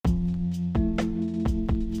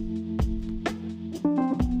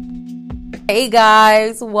Hey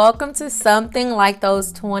guys, welcome to Something Like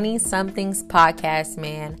Those 20-somethings podcast,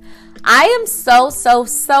 man. I am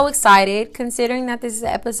so excited considering that this is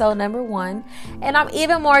episode number 1, and I'm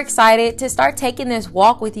even more excited to start taking this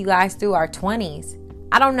walk with you guys through our 20s.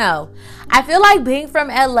 I don't know. I feel like being from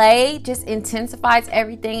LA just intensifies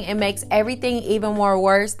everything and makes everything even more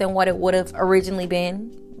worse than what it would have originally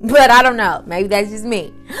been. But I don't know. Maybe that's just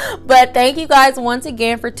me. But thank you guys once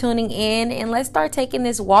again for tuning in. And let's start taking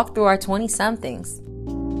this walk through our 20-somethings.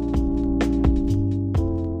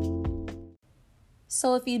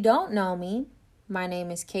 So if you don't know me, my name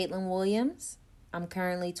is Caitlin Williams. I'm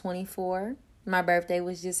currently 24. My birthday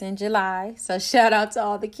was just in July. So shout out to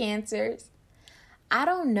all the Cancers. I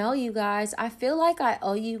don't know, you guys. I feel like I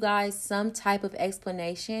owe you guys some type of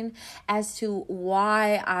explanation as to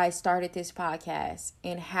why I started this podcast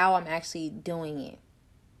and how I'm actually doing it.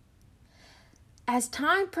 As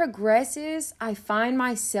time progresses, I find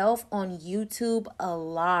myself on YouTube a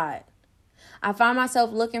lot. I find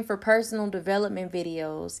myself looking for personal development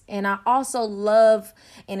videos, and I also love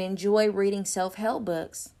and enjoy reading self-help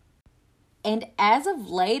books. And as of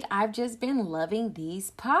late, I've just been loving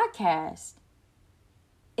these podcasts.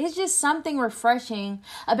 It's just something refreshing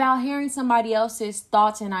about hearing somebody else's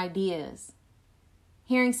thoughts and ideas,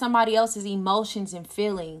 hearing somebody else's emotions and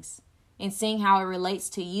feelings, and seeing how it relates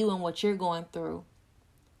to you and what you're going through.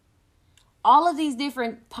 All of these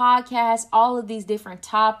different podcasts, all of these different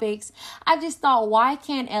topics, I just thought, why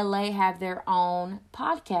can't LA have their own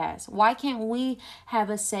podcast? Why can't we have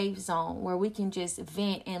a safe zone where we can just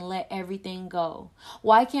vent and let everything go?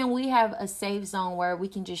 Why can't we have a safe zone where we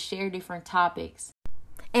can just share different topics?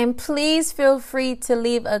 And please feel free to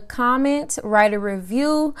leave a comment, write a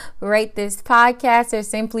review, rate this podcast, or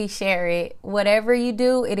simply share it. Whatever you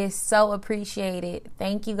do, it is so appreciated.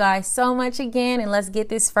 Thank you guys so much again, and let's get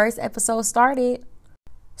this first episode started.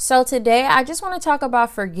 So today, I just want to talk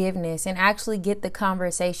about forgiveness and actually get the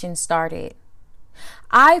conversation started.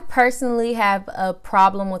 I personally have a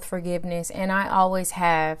problem with forgiveness, and I always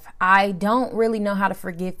have. I don't really know how to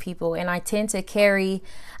forgive people, and I tend to carry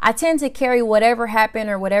whatever happened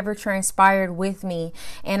or whatever transpired with me,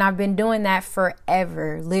 and I've been doing that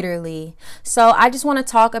forever, literally. So I just want to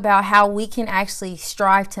talk about how we can actually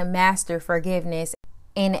strive to master forgiveness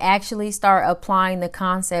and actually start applying the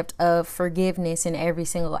concept of forgiveness in every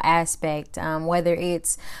single aspect, whether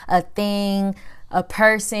it's a thing, a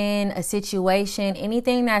person, a situation,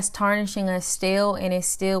 anything that's tarnishing us still, and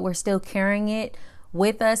we're still carrying it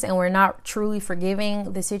with us, and we're not truly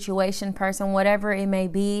forgiving the situation, person, whatever it may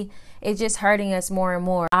be. It's just hurting us more and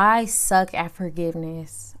more. I suck at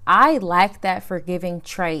forgiveness. I lack that forgiving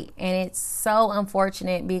trait, and it's so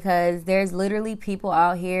unfortunate because there's literally people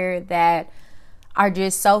out here that are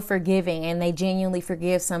just so forgiving and they genuinely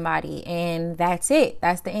forgive somebody, and that's it.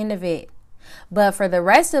 That's the end of it. But for the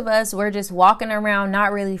rest of us, we're just walking around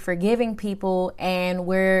not really forgiving people, and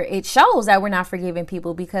it shows that we're not forgiving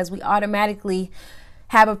people because we automatically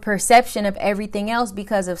have a perception of everything else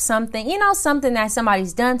because of something that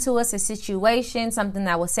somebody's done to us, a situation, something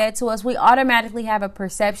that was said to us. We automatically have a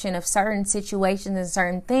perception of certain situations and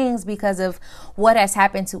certain things because of what has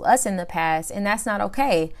happened to us in the past, and that's not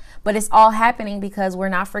okay. But it's all happening because we're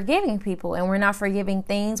not forgiving people, and we're not forgiving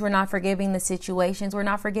things, we're not forgiving the situations, we're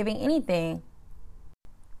not forgiving anything.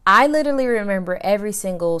 I literally remember every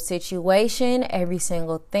single situation, every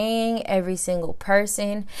single thing, every single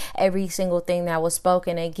person, every single thing that was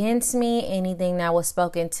spoken against me, anything that was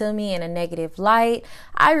spoken to me in a negative light.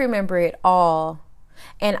 I remember it all.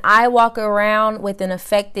 And I walk around with an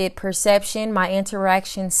affected perception. My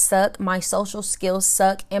interactions suck, my social skills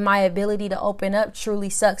suck, and my ability to open up truly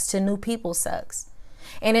sucks to new people sucks.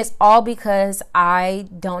 And it's all because I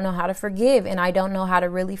don't know how to forgive, and I don't know how to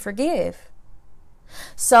really forgive.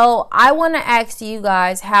 So I want to ask you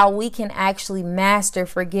guys how we can actually master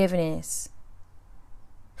forgiveness.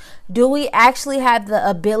 Do we actually have the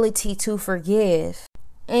ability to forgive?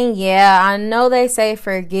 And yeah, I know they say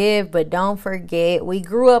forgive, but don't forget. We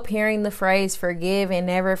grew up hearing the phrase forgive and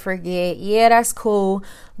never forget. Yeah, that's cool.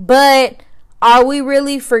 But are we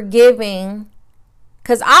really forgiving?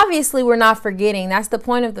 Because obviously we're not forgetting. That's the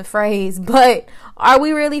point of the phrase. But are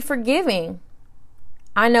we really forgiving?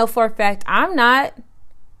 I know for a fact I'm not.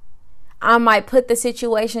 I might put the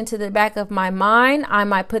situation to the back of my mind. I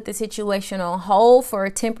might put the situation on hold for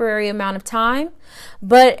a temporary amount of time,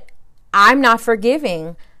 but I'm not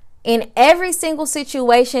forgiving. In every single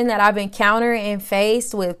situation that I've encountered and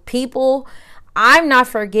faced with people, I'm not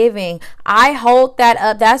forgiving. I hold that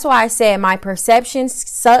up. That's why I said my perception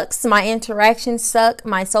sucks, my interactions suck,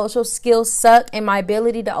 my social skills suck, and my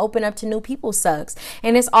ability to open up to new people sucks.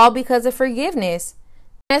 And it's all because of forgiveness.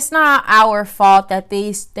 It's not our fault that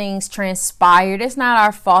these things transpired. It's not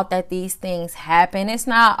our fault that these things happened. It's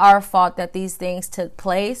not our fault that these things took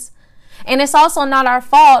place. And it's also not our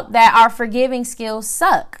fault that our forgiving skills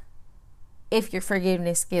suck. If your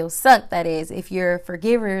forgiveness skills suck, that is. If you're a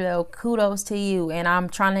forgiver, though, kudos to you. And I'm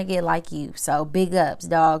trying to get like you. So big ups,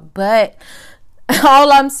 dog. But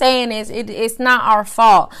all I'm saying is it's not our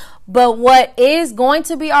fault. But what is going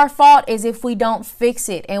to be our fault is if we don't fix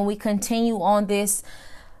it and we continue on this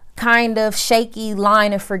kind of shaky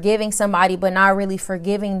line of forgiving somebody but not really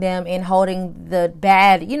forgiving them, and holding the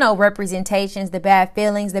bad, representations, the bad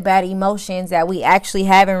feelings, the bad emotions that we actually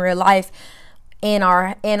have in real life in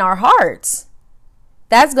our hearts.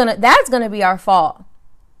 That's gonna be our fault.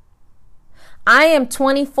 I am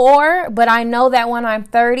 24, but I know that when I'm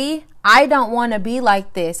 30, I don't want to be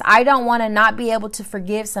like this. I don't want to not be able to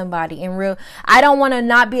forgive somebody I don't want to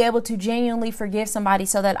not be able to genuinely forgive somebody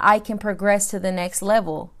so that I can progress to the next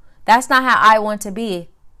level. That's not how I want to be.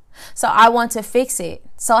 So I want to fix it.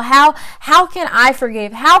 So how can I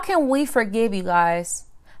forgive? How can we forgive, you guys?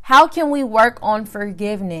 How can we work on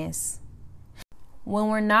forgiveness? When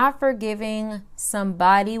we're not forgiving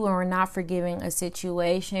somebody, when we're not forgiving a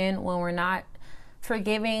situation, when we're not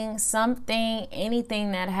forgiving something,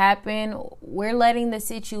 anything that happened, we're letting the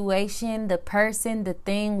situation, the person, the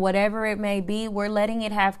thing, whatever it may be, we're letting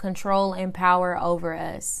it have control and power over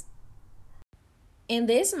us. And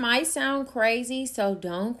this might sound crazy, so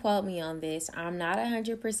don't quote me on this. I'm not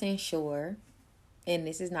 100% sure, and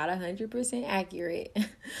this is not 100% accurate.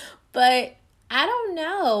 But I don't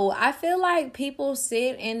know. I feel like people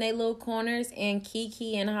sit in their little corners and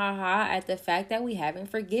kiki and ha-ha at the fact that we haven't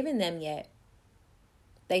forgiven them yet.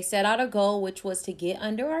 They set out a goal, which was to get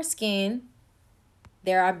under our skin.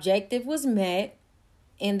 Their objective was met,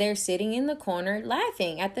 and they're sitting in the corner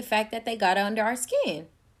laughing at the fact that they got under our skin.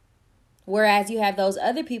 Whereas you have those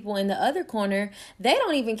other people in the other corner, they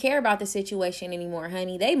don't even care about the situation anymore,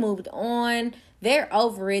 honey. They moved on. They're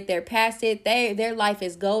over it. They're past it. Their life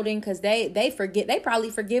is golden because they forget. They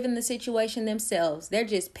probably forgiven the situation themselves. They're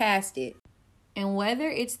just past it. And whether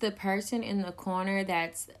it's the person in the corner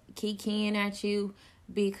that's kikiing at you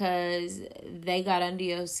because they got under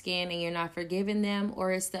your skin and you're not forgiving them,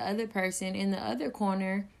 or it's the other person in the other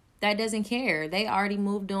corner that doesn't care. They already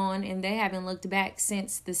moved on and they haven't looked back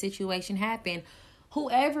since the situation happened.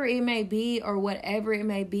 Whoever it may be or whatever it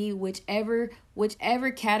may be, whichever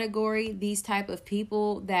category these type of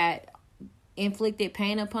people that inflicted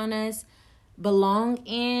pain upon us belong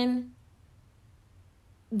in,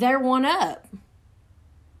 they're one up.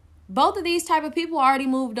 Both of these type of people already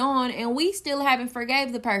moved on, and we still haven't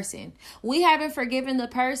forgave the person. We haven't forgiven the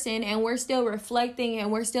person, and we're still reflecting, and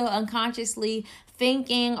we're still unconsciously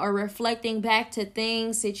thinking or reflecting back to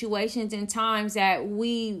things, situations, and times that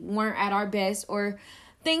we weren't at our best, or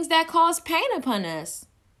things that caused pain upon us.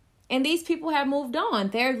 And these people have moved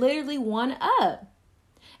on. They're literally one up.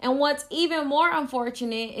 And what's even more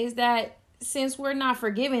unfortunate is that since we're not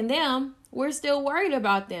forgiving them, we're still worried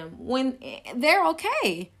about them when they're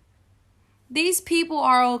okay. These people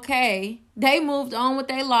are okay. They moved on with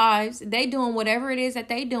their lives. They doing whatever it is that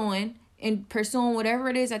they doing and pursuing whatever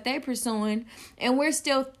it is that they pursuing. And we're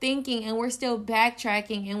still thinking, and we're still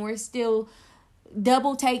backtracking, and we're still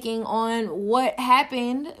double taking on what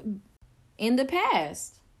happened in the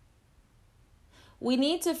past. We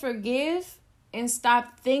need to forgive and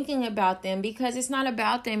stop thinking about them, because it's not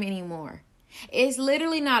about them anymore. It's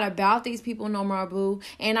literally not about these people no more, boo.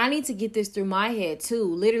 And I need to get this through my head too.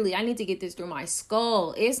 Literally, I need to get this through my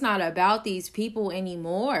skull. It's not about these people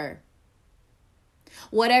anymore.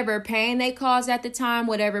 Whatever pain they caused at the time,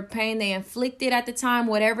 whatever pain they inflicted at the time,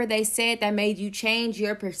 whatever they said that made you change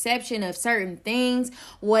your perception of certain things,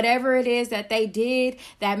 whatever it is that they did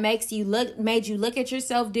that made you look at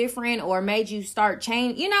yourself different, or made you start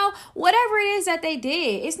changing, whatever it is that they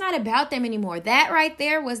did, it's not about them anymore. That right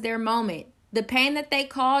there was their moment. The pain that they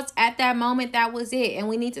caused at that moment, that was it. And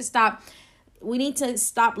we need to stop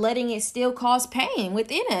letting it still cause pain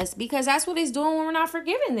within us, because that's what it's doing when we're not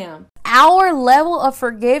forgiving them. Our level of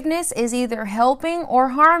forgiveness is either helping or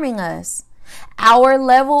harming us. Our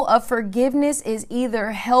level of forgiveness is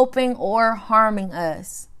either helping or harming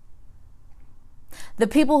us. The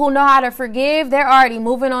people who know how to forgive, they're already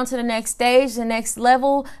moving on to the next stage, the next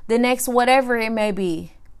level, the next whatever it may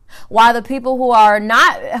be. While the people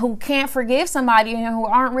who can't forgive somebody and who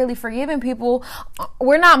aren't really forgiving people,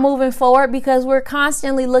 we're not moving forward because we're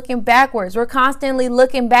constantly looking backwards. We're constantly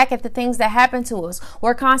looking back at the things that happened to us.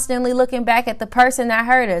 We're constantly looking back at the person that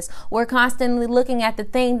hurt us. We're constantly looking at the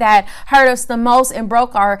thing that hurt us the most and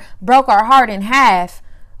broke our heart in half.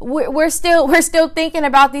 we're still thinking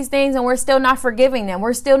about these things, and we're still not forgiving them.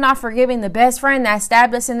 We're still not forgiving the best friend that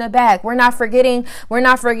stabbed us in the back. We're not forgetting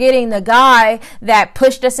the guy that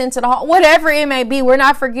pushed us into the hall, whatever it may be. We're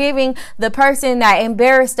not forgiving the person that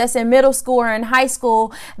embarrassed us in middle school or in high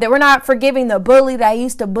school. That we're not forgiving the bully that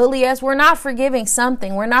used to bully us. We're not forgiving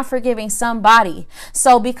something. We're not forgiving somebody.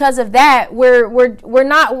 So because of that, we're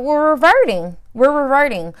reverting.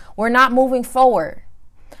 We're not moving forward.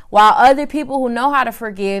 While other people who know how to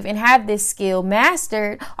forgive and have this skill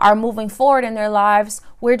mastered are moving forward in their lives,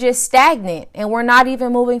 we're just stagnant and we're not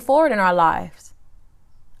even moving forward in our lives.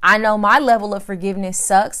 I know my level of forgiveness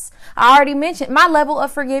sucks. I already mentioned my level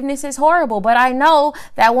of forgiveness is horrible, but I know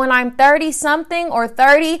that when I'm 30 something or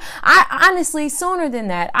 30, I honestly sooner than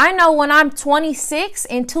that. I know when I'm 26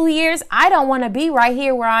 in 2 years, I don't want to be right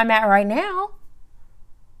here where I'm at right now.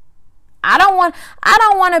 I don't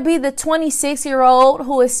want to be the 26-year-old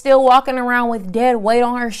who is still walking around with dead weight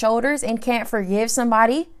on her shoulders and can't forgive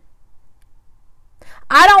somebody.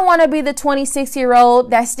 I don't want to be the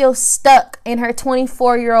 26-year-old that's still stuck in her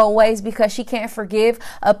 24-year-old ways because she can't forgive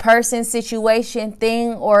a person, situation,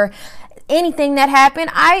 thing, or anything that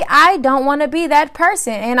happened. I don't want to be that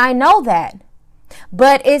person, and I know that.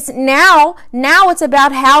 But it's now it's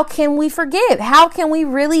about how can we forgive? How can we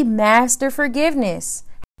really master forgiveness?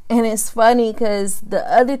 And it's funny because the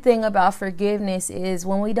other thing about forgiveness is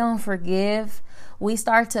when we don't forgive, we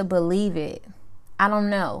start to believe it. I don't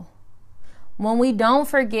know. When we don't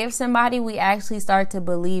forgive somebody, we actually start to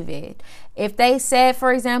believe it. If they said,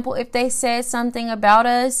 for example, if they said something about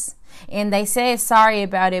us and they said sorry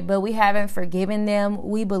about it, but we haven't forgiven them,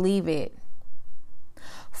 we believe it.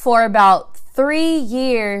 For about 3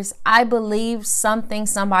 years, I believed something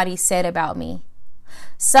somebody said about me.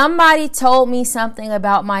 Somebody told me something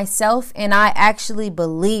about myself and I actually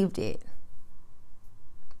believed it.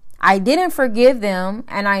 I didn't forgive them,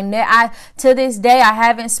 and I to this day I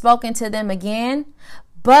haven't spoken to them again.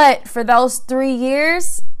 But for those 3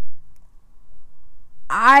 years,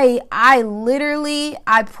 I literally,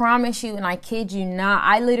 I promise you, and I kid you not,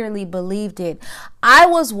 I literally believed it. I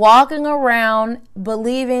was walking around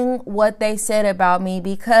believing what they said about me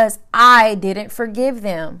because I didn't forgive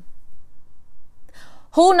them.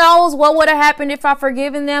 Who knows what would have happened if I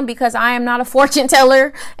forgiven them, because I am not a fortune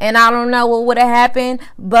teller and I don't know what would have happened.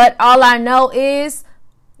 But all I know is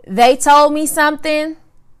they told me something.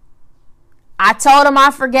 I told them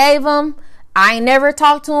I forgave them. I ain't never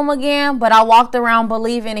talked to them again, but I walked around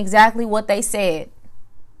believing exactly what they said.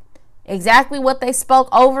 Exactly what they spoke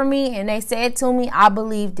over me and they said to me, I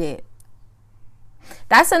believed it.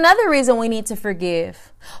 That's another reason we need to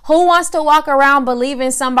forgive. Who wants to walk around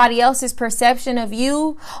believing somebody else's perception of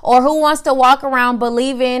you? Or who wants to walk around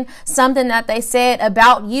believing something that they said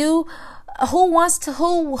about you? Who wants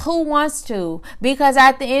to? Because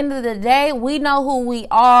at the end of the day, we know who we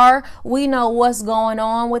are. We know what's going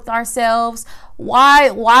on with ourselves. Why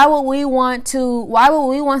would we want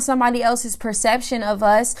somebody else's perception of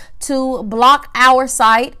us to block our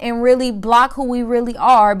sight and really block who we really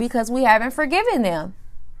are because we haven't forgiven them?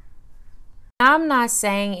 I'm not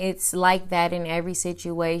saying it's like that in every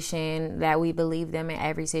situation, that we believe them in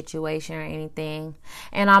every situation or anything.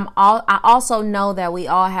 And I also know that we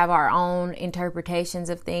all have our own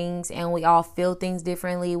interpretations of things and we all feel things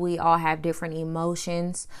differently. We all have different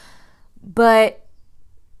emotions. But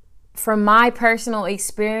from my personal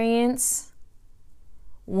experience,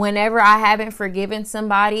 whenever I haven't forgiven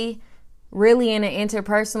somebody, really in an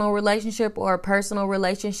interpersonal relationship or a personal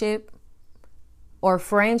relationship or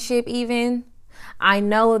friendship even, I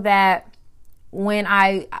know that when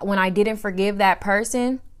I didn't forgive that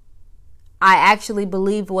person, I actually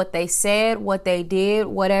believed what they said, what they did,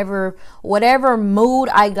 whatever mood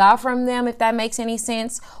I got from them, if that makes any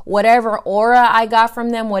sense, whatever aura I got from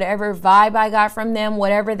them, whatever vibe I got from them,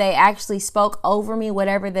 whatever they actually spoke over me,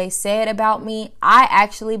 whatever they said about me, I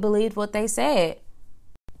actually believed what they said.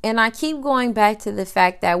 And I keep going back to the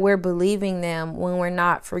fact that we're believing them when we're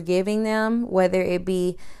not forgiving them, whether it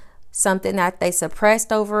be something that they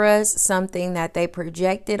suppressed over us, something that they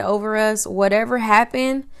projected over us, whatever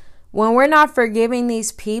happened. When we're not forgiving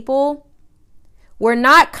these people, we're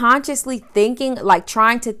not consciously thinking, like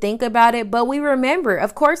trying to think about it, but we remember.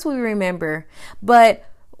 Of course we remember. But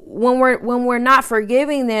when we're not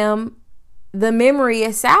forgiving them, the memory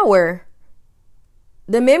is sour.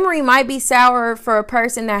 The memory might be sour for a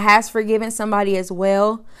person that has forgiven somebody as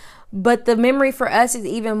well, but the memory for us is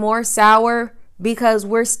even more sour because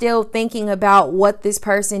we're still thinking about what this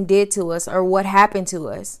person did to us or what happened to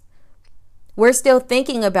us. We're still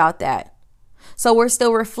thinking about that. So we're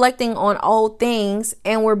still reflecting on old things,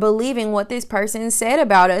 and we're believing what this person said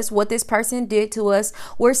about us, what this person did to us.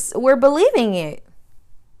 We're believing it.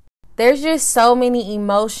 There's just so many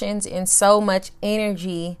emotions and so much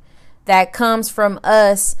energy that comes from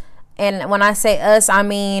us. And when I say us, I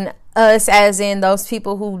mean us as in those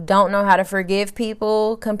people who don't know how to forgive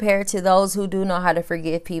people compared to those who do know how to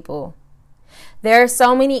forgive people. There are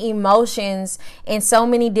so many emotions and so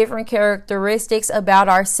many different characteristics about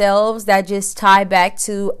ourselves that just tie back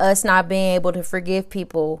to us not being able to forgive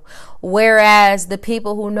people. Whereas the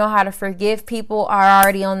people who know how to forgive people are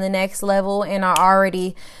already on the next level and are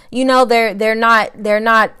already, they're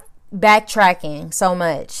not backtracking so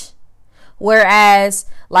much. Whereas,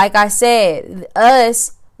 like I said,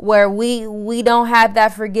 us, where we don't have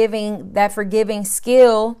that forgiving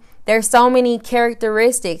skill, there's so many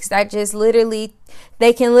characteristics that just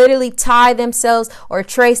they can literally tie themselves or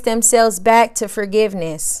trace themselves back to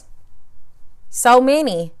forgiveness. So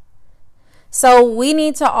many. So we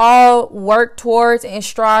need to all work towards and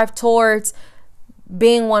strive towards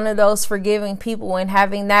being one of those forgiving people and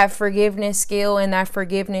having that forgiveness skill and that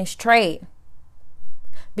forgiveness trait.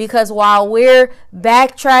 Because while we're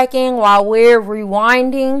backtracking, while we're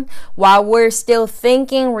rewinding, while we're still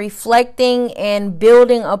thinking, reflecting, and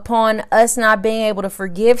building upon us not being able to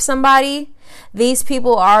forgive somebody, these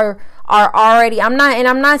people are already, I'm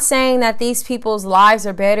not saying that these people's lives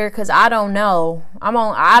are better, because I don't know.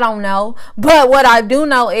 I don't know. But what I do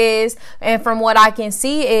know is, and from what I can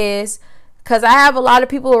see is, because I have a lot of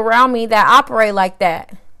people around me that operate like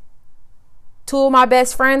that. Two of my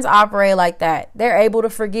best friends operate like that. They're able to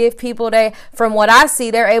forgive people. From what I see,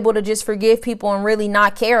 they're able to just forgive people and really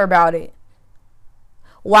not care about it.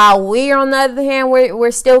 While we, on the other hand,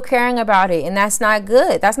 we're still caring about it. And that's not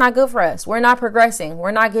good. That's not good for us. We're not progressing.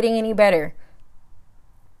 We're not getting any better.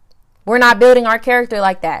 We're not building our character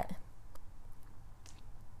like that.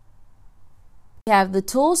 We have the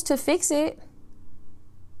tools to fix it.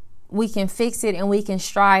 We can fix it, and we can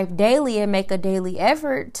strive daily and make a daily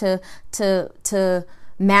effort to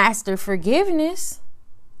master forgiveness.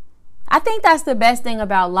 I think that's the best thing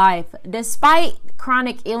about life. Despite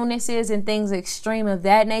chronic illnesses and things extreme of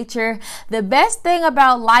that nature, the best thing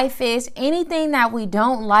about life is anything that we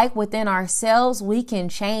don't like within ourselves, we can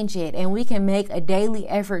change it, and we can make a daily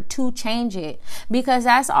effort to change it, because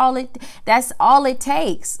that's all it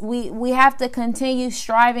takes. We have to continue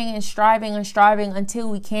striving until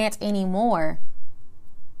we can't anymore.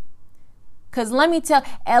 Because let me tell,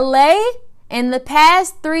 LA, in the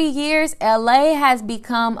past 3 years, LA has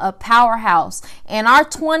become a powerhouse. And our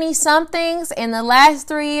 20-somethings, in the last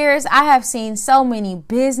 3 years, I have seen so many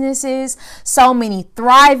businesses, so many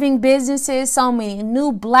thriving businesses, so many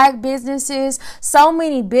new black businesses, so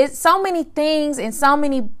many things, and so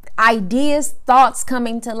many ideas, thoughts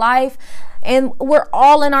coming to life. And we're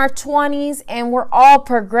all in our 20s, and we're all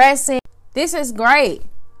progressing. This is great.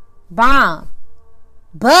 Bomb.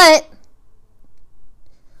 But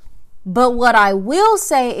what I will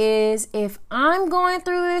say is, if I'm going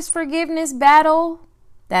through this forgiveness battle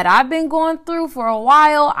that I've been going through for a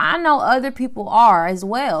while, I know other people are as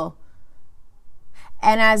well.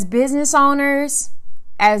 And as business owners,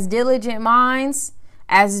 as diligent minds,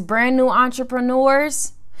 as brand new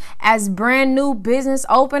entrepreneurs, as brand new business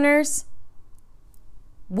openers,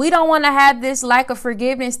 we don't want to have this lack of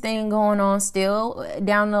forgiveness thing going on still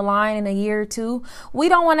down the line in a year or two. We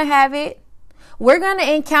don't want to have it. We're going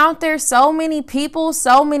to encounter so many people,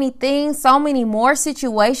 so many things, so many more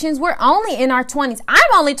situations. We're only in our 20s. I'm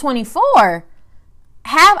only 24.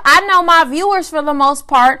 I know my viewers for the most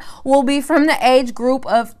part will be from the age group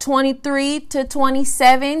of 23 to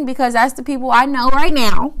 27, because that's the people I know right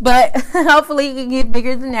now. But hopefully you can get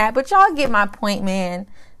bigger than that. But y'all get my point, man.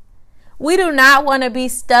 We do not want to be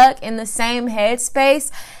stuck in the same headspace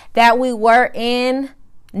that we were in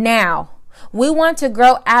now. We want to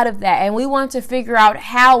grow out of that, and we want to figure out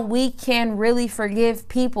how we can really forgive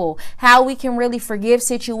people, how we can really forgive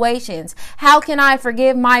situations. How can I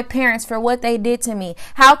forgive my parents for what they did to me?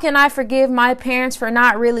 How can I forgive my parents for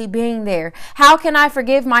not really being there? How can I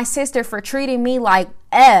forgive my sister for treating me like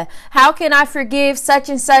how can I forgive such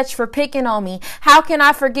and such for picking on me? How can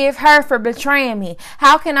I forgive her for betraying me?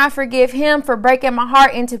 How can I forgive him for breaking my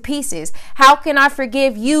heart into pieces? How can I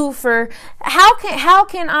forgive you for how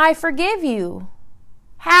can I forgive you?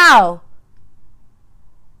 How?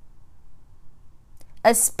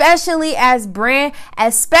 Especially as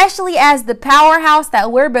the powerhouse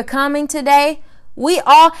that we're becoming today,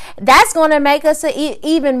 that's going to make us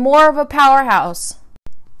even more of a powerhouse.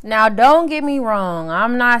 Now, don't get me wrong.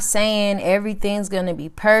 I'm not saying everything's going to be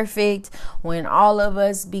perfect when all of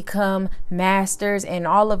us become masters and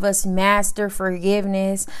all of us master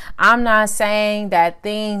forgiveness. I'm not saying that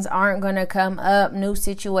things aren't going to come up, new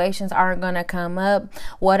situations aren't going to come up.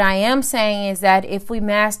 What I am saying is that if we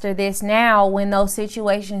master this now, when those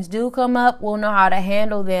situations do come up, we'll know how to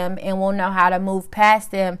handle them and we'll know how to move past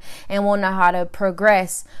them and we'll know how to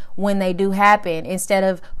progress when they do happen instead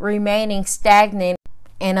of remaining stagnant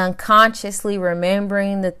and unconsciously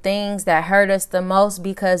remembering the things that hurt us the most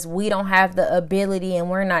because we don't have the ability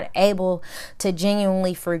and we're not able to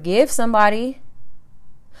genuinely forgive somebody.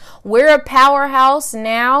 We're a powerhouse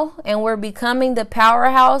now and we're becoming the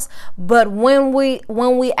powerhouse, but when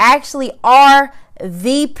we actually are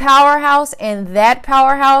the powerhouse and that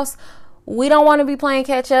powerhouse, we don't want to be playing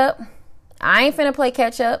catch up. I ain't finna play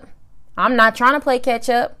catch up. I'm not trying to play catch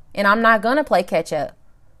up and I'm not gonna play catch up.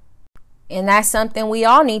 And that's something we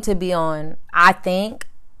all need to be on, I think.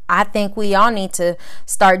 I think we all need to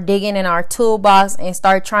start digging in our toolbox and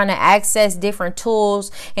start trying to access different tools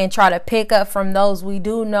and try to pick up from those we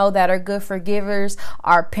do know that are good forgivers,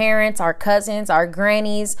 our parents, our cousins, our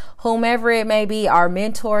grannies, whomever it may be, our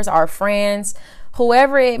mentors, our friends,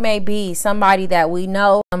 whoever it may be, somebody that we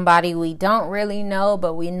know, somebody we don't really know,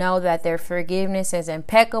 but we know that their forgiveness is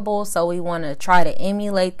impeccable, so we want to try to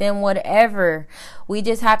emulate them, whatever. We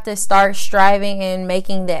just have to start striving and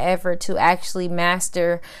making the effort to actually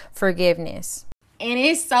master forgiveness. And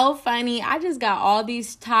it's so funny. I just got all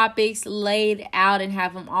these topics laid out and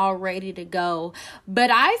have them all ready to go.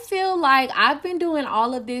 But I feel like I've been doing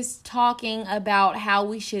all of this talking about how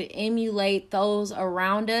we should emulate those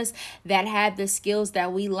around us that have the skills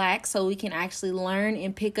that we lack so we can actually learn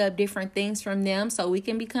and pick up different things from them so we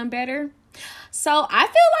can become better. So I feel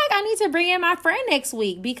like I need to bring in my friend next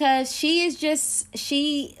week because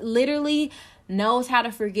she literally knows how to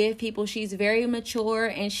forgive people. She's very mature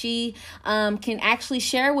and she can actually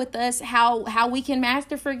share with us how we can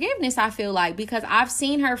master forgiveness, I feel like, because I've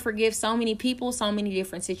seen her forgive so many people, so many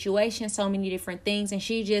different situations, so many different things, and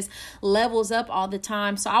she just levels up all the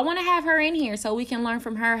time. So I want to have her in here so we can learn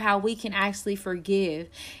from her how we can actually forgive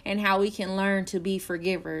and how we can learn to be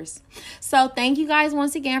forgivers. So thank you guys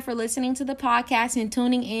once again for listening to the podcast and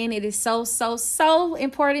tuning in. It is so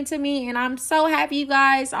important to me, and I'm so happy you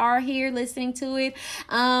guys are here listening to it.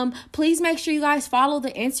 Please make sure you guys follow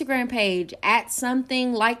the Instagram page at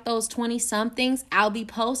something like those 20 somethings. I'll be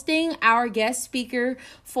posting our guest speaker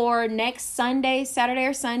for next Saturday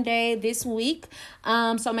or Sunday this week.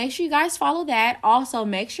 So make sure you guys follow that. Also,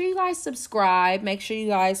 make sure you guys subscribe, make sure you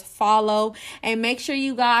guys follow, and make sure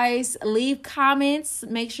you guys leave comments.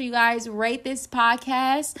 Make sure you guys rate this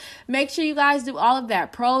podcast. Make sure you guys do all of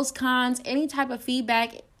that. Pros, cons, any type of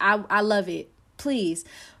feedback. I love it. Please.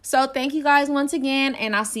 So thank you guys once again,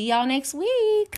 and I'll see y'all next week.